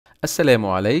السلام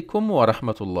عليكم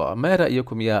ورحمة الله. ما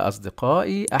رأيكم يا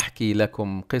أصدقائي؟ أحكي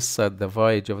لكم قصة The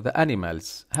Voyage of the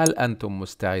Animals. هل أنتم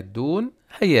مستعدون؟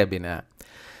 هيا بنا.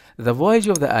 The Voyage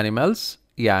of the Animals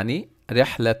يعني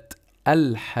رحلة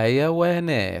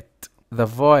الحيوانات. The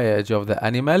Voyage of the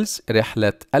Animals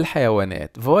رحلة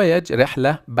الحيوانات. Voyage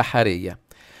رحلة بحرية.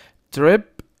 Trip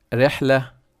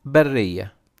رحلة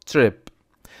برية. Trip.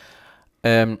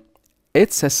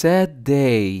 It's a sad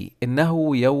day.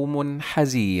 إنه يوم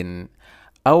حزين.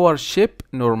 Our ship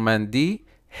Normandy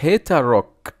hit a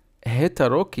rock. hit a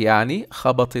rock يعني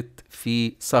خبطت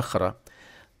في صخرة.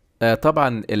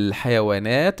 طبعا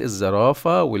الحيوانات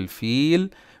الزرافة والفيل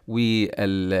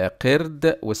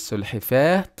والقرد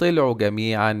والسلحفاة طلعوا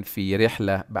جميعا في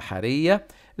رحلة بحرية،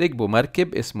 ركبوا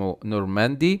مركب اسمه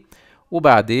نورماندي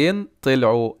وبعدين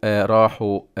طلعوا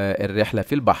راحوا الرحلة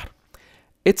في البحر.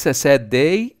 It's a sad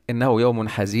day. إنه يوم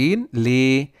حزين.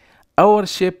 ليه؟ Our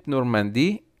ship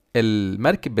Normandy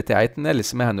المركب بتاعتنا اللي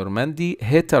اسمها نورماندي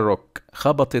hit a rock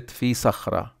خبطت في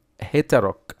صخرة. hit a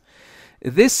rock.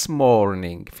 This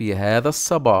morning في هذا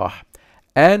الصباح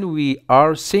and we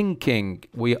are sinking.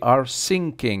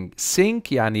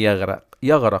 sink يعني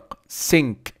يغرق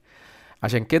sink.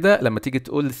 عشان كده لما تيجي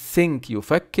تقول think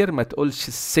يفكر ما تقولش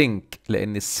sink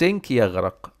لأن sink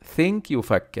يغرق. think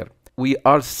يفكر. We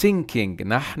are sinking.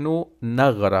 نحن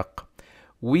نغرق.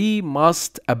 We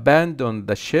must abandon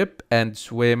the ship and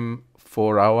swim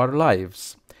for our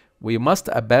lives. We must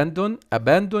abandon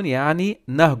يعني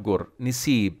نهجر،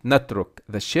 نسيب، نترك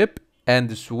the ship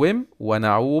and swim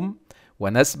ونعوم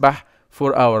ونسبح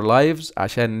for our lives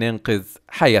عشان ننقذ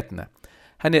حياتنا.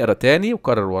 هنقرأ تاني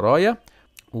وكرر ورايا،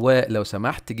 ولو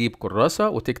سمحت تجيب كراسة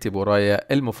وتكتب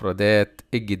ورايا المفردات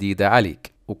الجديدة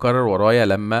عليك وكرر ورايا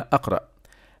لما أقرأ.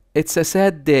 It's a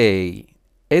sad day.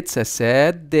 It's a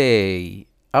sad day.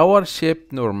 Our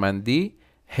ship Normandy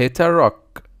hit a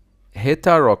rock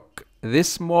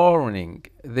this morning,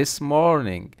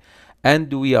 and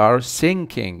we are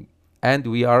sinking.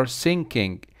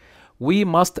 We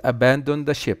must abandon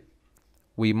the ship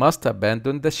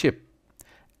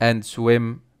and swim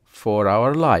for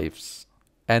our lives.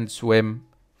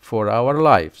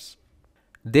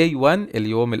 Day 1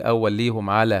 اليوم الأول ليهم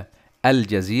على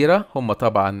الجزيرة. هم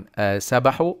طبعا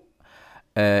سبحوا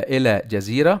إلى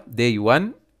جزيرة. Day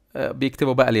 1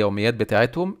 بيكتبوا بقى اليوميات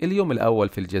بتاعتهم. اليوم الأول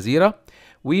في الجزيرة.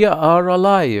 We are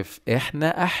alive.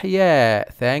 إحنا أحياء.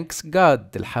 Thanks God.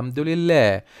 الحمد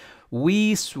لله.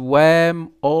 We swam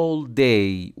all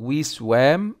day. We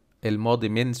swam الماضي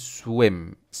من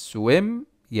swim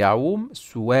يعوم.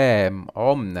 swam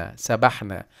عمنا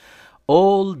سبحنا.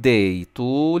 all day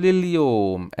طول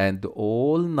اليوم and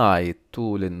all night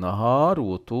طول النهار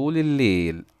وطول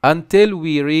الليل until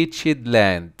we reached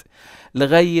land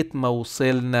لغاية ما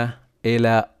وصلنا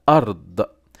إلى أرض.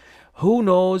 Who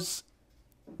knows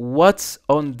what's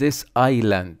on this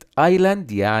island.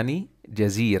 island يعني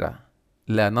جزيرة،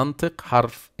 لا ننطق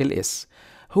حرف الاس.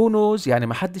 Who knows يعني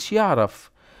محدش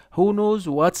يعرف. Who knows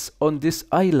what's on this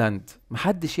island.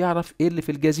 محدش يعرف ايه اللي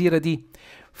في الجزيرة دي.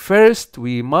 First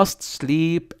we must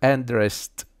sleep and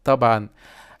rest. طبعا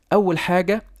أول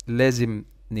حاجة لازم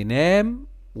ننام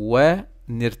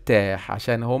ونرتاح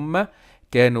عشان هما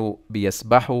كانوا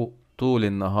بيسبحوا طول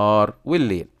النهار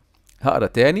والليل. هقرأ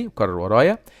تاني وكرر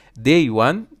ورايا. Day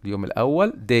 1 اليوم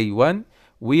الأول. Day 1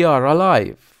 We are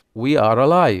alive.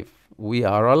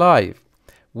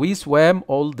 We swam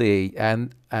all day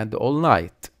and all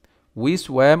night. We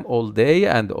swam all day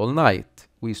and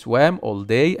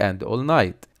all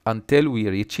night until we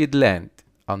reached land.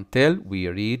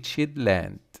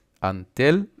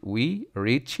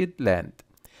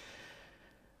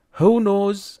 Who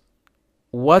knows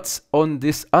what's on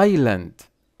this island.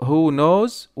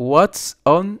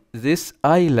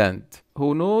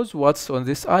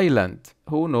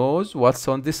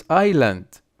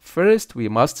 First we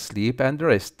must sleep and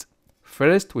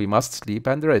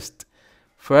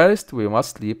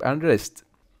rest.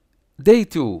 Day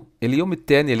 2 اليوم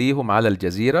الثاني ليهم على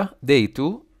الجزيرة. Day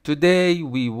 2 Today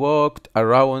we walked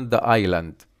around the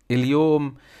island.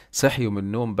 اليوم صحيوا من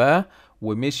النوم بقى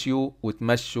ومشوا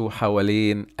وتمشوا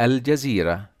حوالين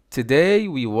الجزيرة. Today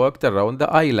we walked around the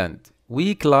island.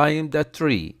 We climbed a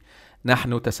tree.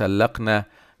 نحن تسلقنا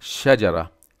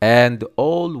شجرة. And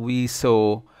all we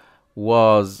saw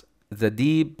was the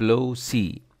deep blue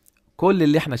sea. كل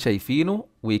اللي احنا شايفينه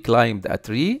we climbed a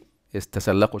tree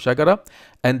تسلقوا شجرة.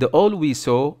 And all we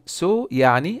saw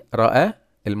يعني رأى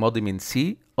الماضي من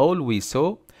see. All we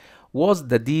saw was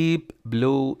the deep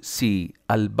blue sea.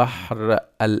 البحر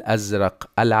الأزرق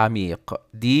العميق.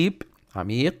 deep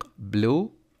عميق. blue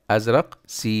أزرق.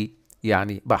 sea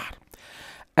يعني بحر.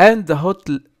 and the hot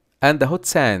and the hot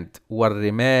sand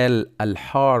والرمال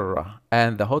الحارة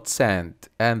and the hot sand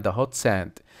and the hot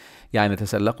sand يعني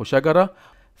تسلقوا شجرة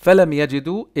فلم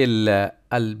يجدوا إلا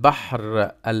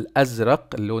البحر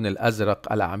الأزرق اللون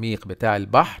الأزرق العميق بتاع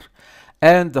البحر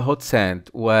and the hot sand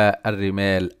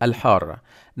والرمال الحارة.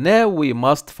 Now we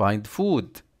must find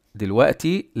food.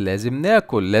 دلوقتي لازم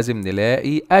ناكل، لازم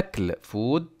نلاقي أكل،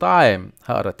 food طعام.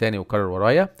 هقرا تاني وكرر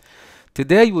ورايا.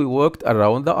 Today we walked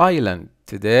around the island.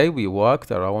 Today we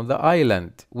walked around the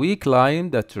island. We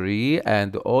climbed a tree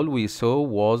and all we saw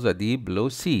was a deep blue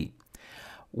sea.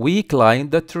 We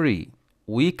climbed the tree.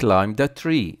 We climbed the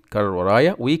tree. كرر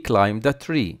ورايا. We climbed the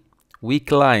tree. We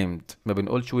climbed. ما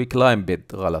بنقولش we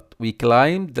climbed غلط. We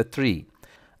climbed the tree.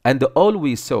 And all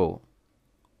we saw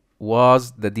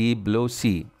was the deep blue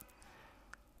sea.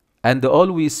 And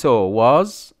all we saw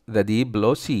was the deep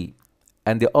blue sea.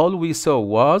 And all we saw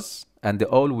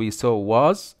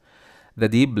was the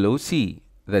deep blue sea.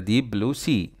 The deep blue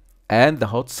sea. And the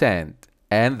hot sand.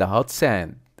 And the hot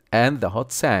sand. And the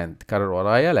hot sand. كرر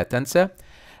ورايا لا تنسى.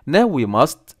 Now we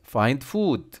must find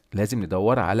food. لازم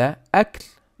ندور على أكل.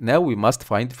 Now we must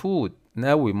find food.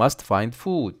 Now we must find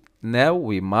food. Now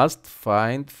we must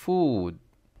find food.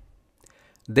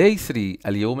 Day 3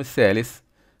 اليوم الثالث.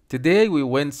 Today we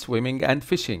went swimming and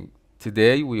fishing.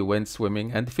 Today we went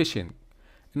swimming and fishing.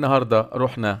 النهاردة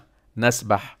رحنا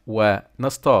نسبح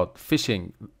ونصطاد.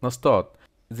 Fishing نصطاد.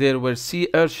 There were sea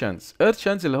urchins.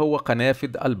 Urchins اللي هو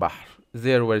قنافذ البحر.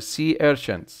 There were sea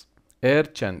urchins.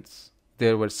 Urchins.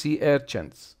 There were sea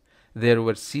urchins. There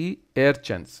were sea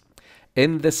urchins.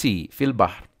 In the sea في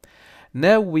البحر.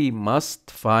 Now we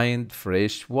must find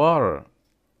fresh water.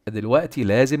 دلوقتي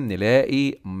لازم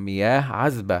نلاقي مياه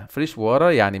عذبة. fresh water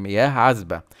يعني مياه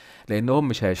عذبة لأنهم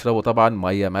مش هيشربوا طبعا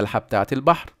مياه مالحة بتاعة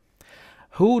البحر.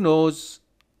 Who knows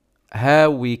how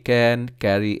we can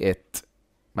carry it.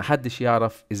 محدش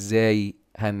يعرف ازاي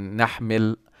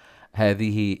هنحمل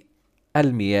هذه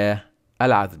المياه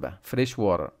العذبة. fresh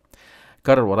water.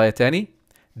 كرر ورايا تاني.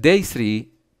 Day 3.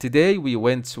 Today we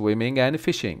went swimming and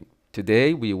fishing.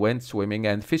 Today we went swimming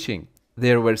and fishing.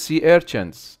 There were sea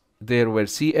urchins. There were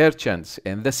sea urchins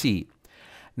in the sea.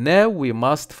 Now we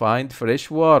must find fresh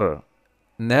water.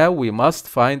 Now we must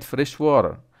find fresh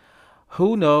water. Who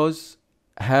knows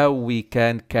how we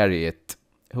can carry it.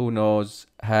 Who knows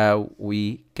how we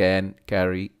can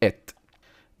carry it.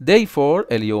 Day 4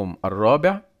 اليوم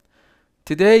الرابع.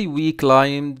 Today we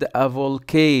climbed a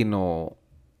volcano.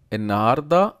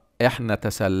 النهاردة احنا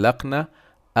تسلقنا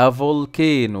a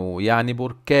volcano يعني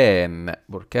بركان.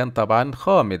 بركان طبعا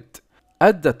خامد.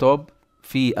 At the top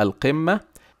في القمة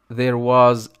there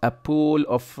was a pool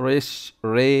of fresh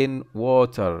rain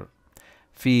water.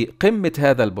 في قمة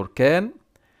هذا البركان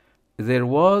there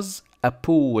was a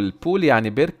pool. pool يعني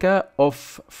بركة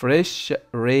of fresh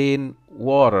rain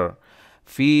water.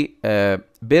 في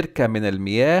بركة من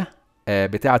المياه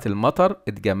بتاعة المطر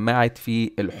اتجمعت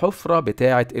في الحفرة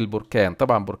بتاعة البركان.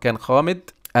 طبعا بركان خامد.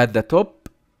 At the top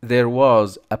there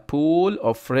was a pool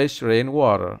of fresh rain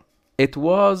water. It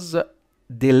was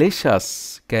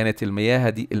delicious. كانت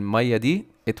المية دي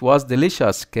it was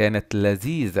delicious كانت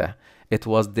لذيذة. It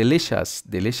was delicious.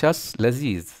 delicious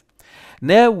لذيذ.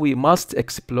 Now we must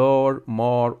explore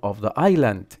more of the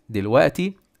island.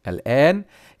 دلوقتي الآن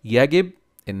يجب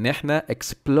إن احنا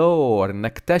explore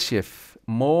نكتشف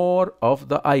more of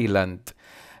the island.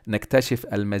 نكتشف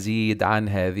المزيد عن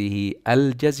هذه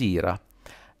الجزيرة.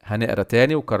 هنقرأ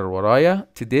تاني وكرر ورايا.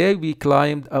 Today we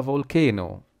climbed a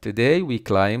volcano. Today we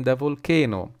climbed a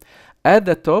volcano. At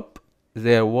the top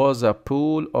there was a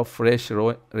pool of fresh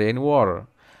rainwater.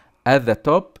 At the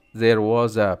top there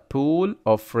was a pool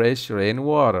of fresh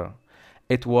rainwater.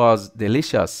 It was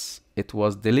delicious. It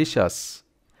was delicious.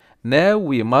 Now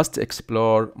we must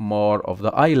explore more of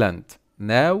the island.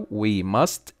 Now we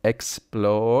must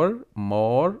explore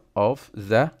more of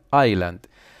the island.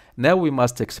 Now we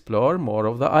must explore more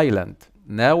of the island.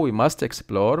 Now we must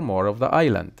explore more of the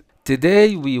island.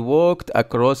 Today we walked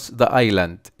across the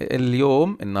island.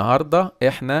 اليوم النهاردة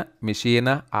احنا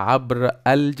مشينا عبر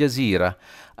الجزيرة.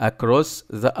 Across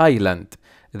the island.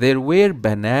 There were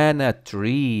banana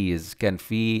trees. كان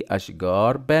في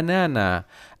أشجار بنانا.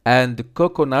 And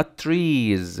coconut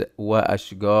trees.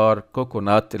 وأشجار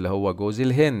coconut اللي هو جوز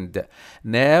الهند.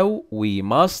 Now we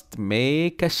must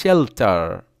make a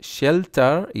shelter.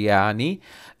 Shelter يعني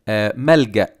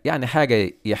ملجأ يعني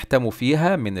حاجة يحتموا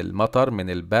فيها من المطر من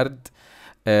البرد.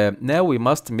 Now we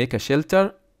must make a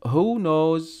shelter. Who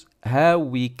knows how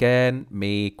we can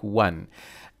make one.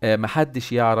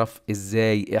 محدش يعرف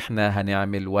ازاي احنا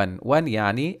هنعمل one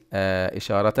يعني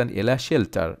إشارة إلى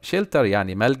shelter. shelter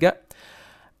يعني ملجأ.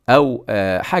 أو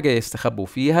حاجة يستخبوا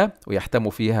فيها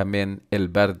ويحتموا فيها من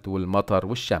البرد والمطر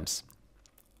والشمس.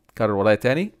 كرر ورايا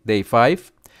تاني. Day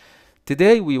 5.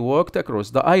 Today we walked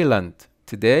across the island.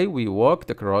 Today we walked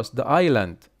across the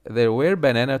island. There were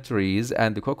banana trees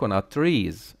and coconut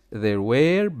trees. There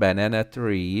were banana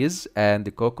trees and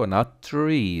coconut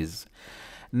trees.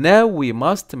 Now we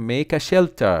must make a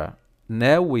shelter.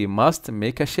 Now we must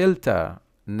make a shelter.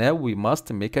 Now we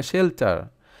must make a shelter.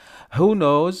 Who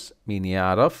knows, مين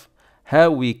يعرف, how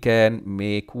we can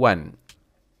make one.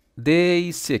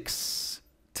 Day 6.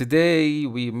 Today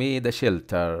we made a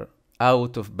shelter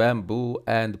out of bamboo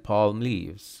and palm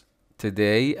leaves.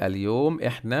 Today اليوم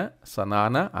احنا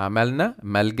صنعنا عملنا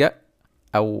ملجأ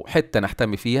أو حتة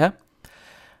نحتمي فيها.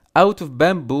 out of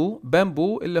bamboo.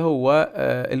 bamboo اللي هو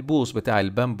البوص بتاع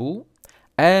البامبو.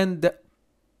 and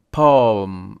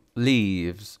palm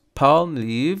leaves. palm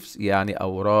leaves يعني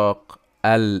أوراق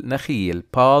النخيل.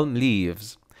 palm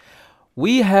leaves.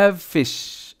 we have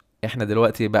fish. احنا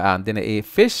دلوقتي بقى عندنا ايه؟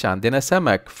 fish، عندنا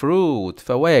سمك، fruit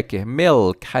فواكه،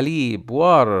 milk حليب،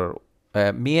 water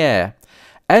مياه،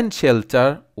 and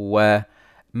shelter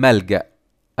وملجأ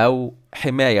أو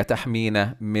حماية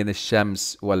تحمينا من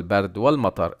الشمس والبرد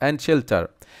والمطر. and shelter.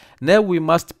 now we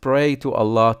must pray to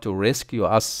Allah to rescue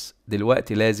us.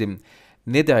 دلوقتي لازم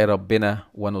ندعي ربنا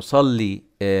ونصلي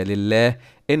لله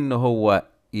إنه هو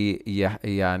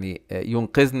يعني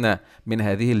ينقذنا من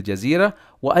هذه الجزيرة،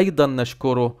 وأيضا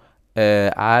نشكره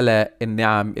على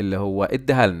النعم اللي هو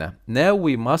ادها لنا. now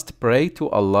we must pray to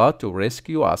Allah to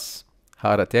rescue us.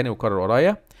 هقرا تاني وكرر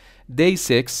ورايا. day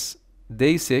 6.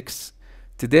 day 6.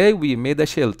 Today we made a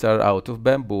shelter out of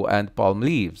bamboo and palm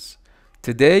leaves.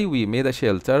 Today we made a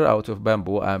shelter out of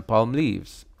bamboo and palm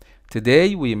leaves.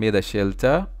 Today we made a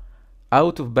shelter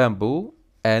out of bamboo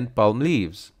and palm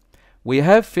leaves. We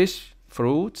have fish,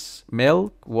 fruits,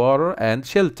 milk, water, and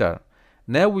shelter.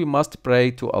 Now we must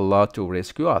pray to Allah to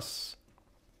rescue us.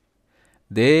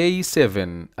 Day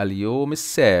 7. اليوم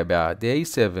السابع. Day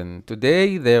 7.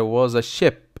 Today there was a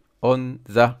ship on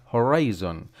the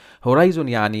horizon. horizon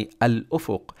يعني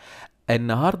الأفق.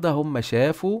 النهاردة هم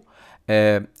شافوا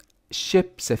ship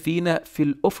سفينة في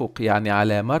الأفق يعني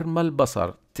على مرمى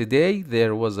البصر. Today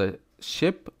there was a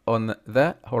ship on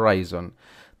the horizon.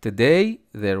 Today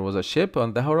there was a ship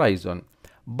on the horizon.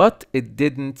 But it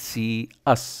didn't see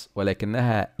us.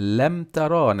 ولكنها لم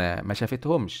ترانا، ما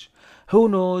شافتهمش. Who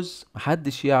knows،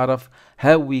 محدش يعرف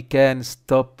how we can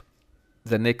stop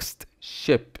the next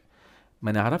ship.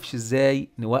 ما نعرفش ازاي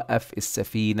نوقف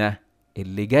السفينة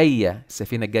اللي جاية.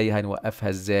 السفينة الجاية هنوقفها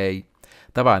ازاي؟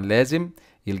 طبعا لازم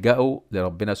يلجأوا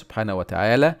لربنا سبحانه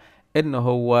وتعالى إنه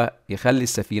هو يخلي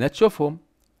السفينة تشوفهم.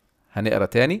 هنقرأ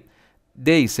تاني.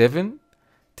 Day 7.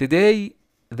 Today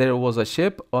there was a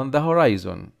ship on the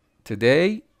horizon.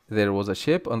 Today there was a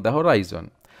ship on the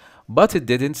horizon. But it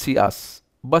didn't see us.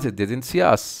 But it didn't see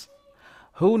us.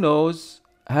 Who knows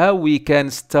how we can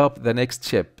stop the next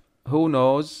ship? Who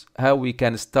knows how we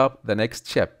can stop the next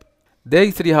ship? Day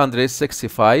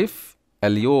 365.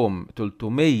 اليوم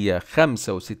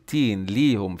 365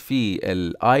 ليهم في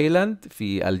الايلاند،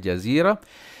 في الجزيرة.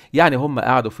 يعني هم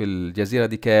قعدوا في الجزيرة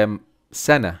دي كام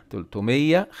سنة؟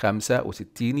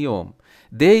 365 يوم.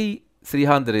 Day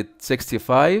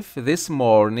 365. This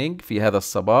morning، في هذا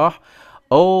الصباح،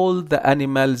 all the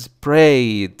animals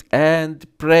prayed and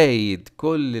prayed.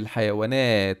 كل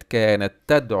الحيوانات كانت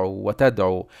تدعو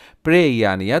وتدعو. pray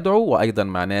يعني يدعو وأيضا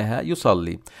معناها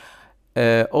يصلي.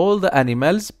 all the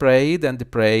animals prayed and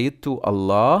prayed to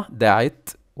Allah. دعت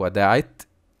ودعت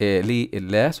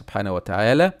لله سبحانه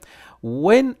وتعالى.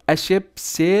 when a ship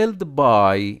sailed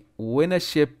by. when a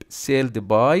ship sailed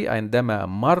by عندما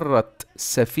مرت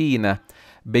سفينة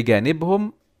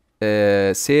بجانبهم.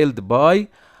 sailed by.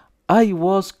 I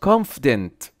was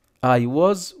confident.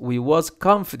 we was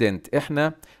confident.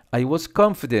 احنا I was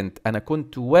confident. أنا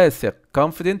كنت واثق.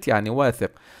 confident يعني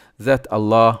واثق. that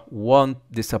Allah won't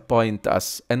disappoint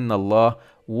us. أن الله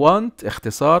won't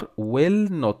اختصار will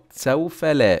not سوف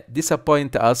لا.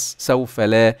 disappoint us سوف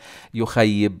لا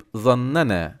يخيب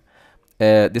ظننا.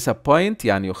 disappoint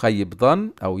يعني يخيب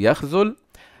ظن أو يخذل.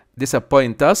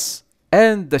 disappoint us.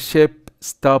 and the ship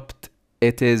stopped.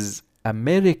 It is a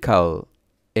miracle.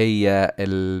 هي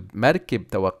المركب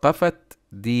توقفت،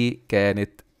 دي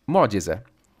كانت معجزة.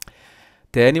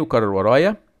 تاني وكرر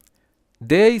ورايا.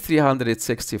 Day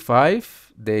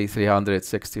 365. Day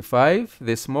 365.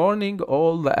 This morning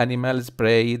all the animals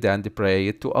prayed and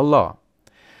prayed to Allah.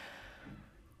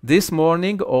 This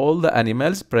morning all the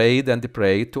animals prayed and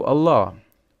prayed to Allah.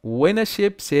 When a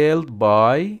ship sailed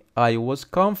by, I was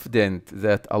confident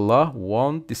that Allah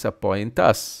won't disappoint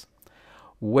us.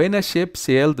 When a ship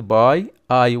sailed by,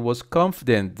 I was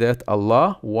confident that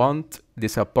Allah won't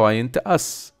disappoint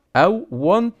us. أو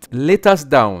won't let us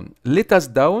down. Let us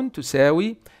down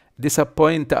تساوي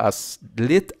disappoint us.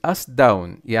 Let us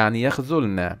down يعني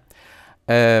يخذلنا.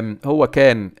 هو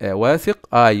كان واثق.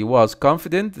 I was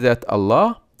confident that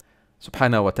Allah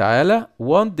سبحانه وتعالى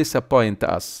won't disappoint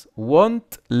us.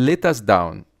 Won't let us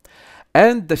down.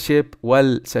 And the ship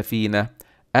والسفينة.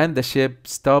 And the ship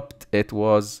stopped.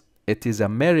 It is a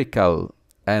miracle.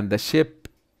 And the ship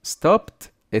stopped.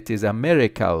 It is a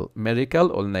miracle. Miracle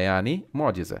قلنا يعني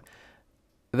معجزة.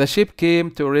 The ship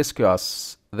came to rescue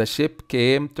us. The ship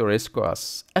came to rescue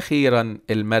us. أخيرا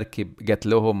المركب جت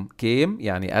لهم. came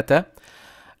يعني أتى.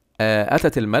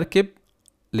 أتت المركب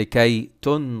لكي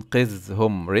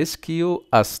تنقذهم. rescue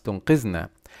us تنقذنا.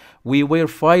 We were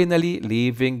finally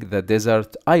leaving the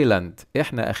desert island.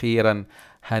 إحنا أخيرا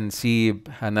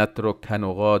هنترك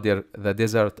هنغادر the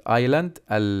desert island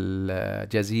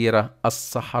الجزيرة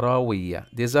الصحراوية.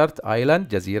 desert island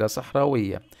جزيرة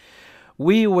صحراوية.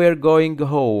 We were going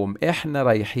home. إحنا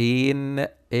رايحين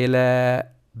إلى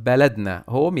بلدنا.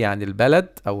 home يعني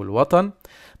البلد أو الوطن.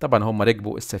 طبعا هم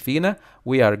ركبوا السفينة.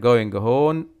 We are going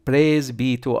home. Praise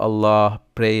be to Allah.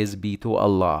 Praise be to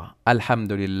Allah.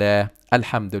 الحمد لله.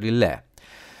 الحمد لله.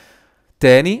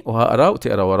 تاني وهقرا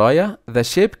وتقرا ورايا. The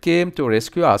ship came to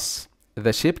rescue us.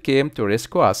 The ship came to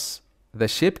rescue us. The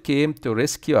ship came to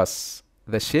rescue us.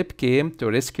 The ship came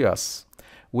to rescue us.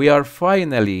 We are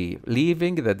finally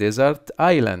leaving the desert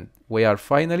island. We are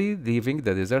finally leaving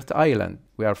the desert island.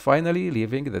 We are finally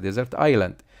leaving the desert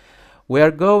island. We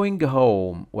are going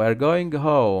home. We are going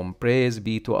home. Praise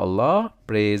be to Allah.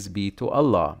 Praise be to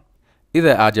Allah.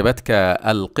 إذا أعجبتك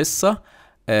القصة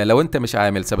لو انت مش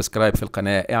عامل سبسكرايب في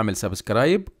القناة اعمل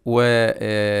سبسكرايب و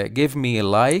give me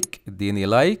like اديني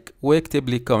لايك واكتب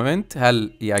لي كومنت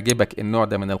هل يعجبك النوع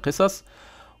ده من القصص.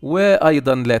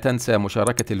 وايضا لا تنسى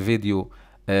مشاركة الفيديو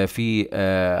في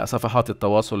صفحات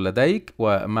التواصل لديك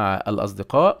ومع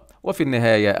الأصدقاء. وفي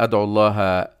النهاية أدعو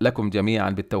الله لكم جميعا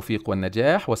بالتوفيق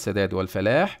والنجاح والسداد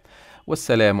والفلاح.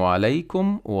 والسلام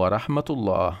عليكم ورحمة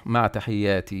الله. مع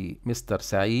تحياتي مستر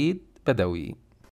سعيد بدوي.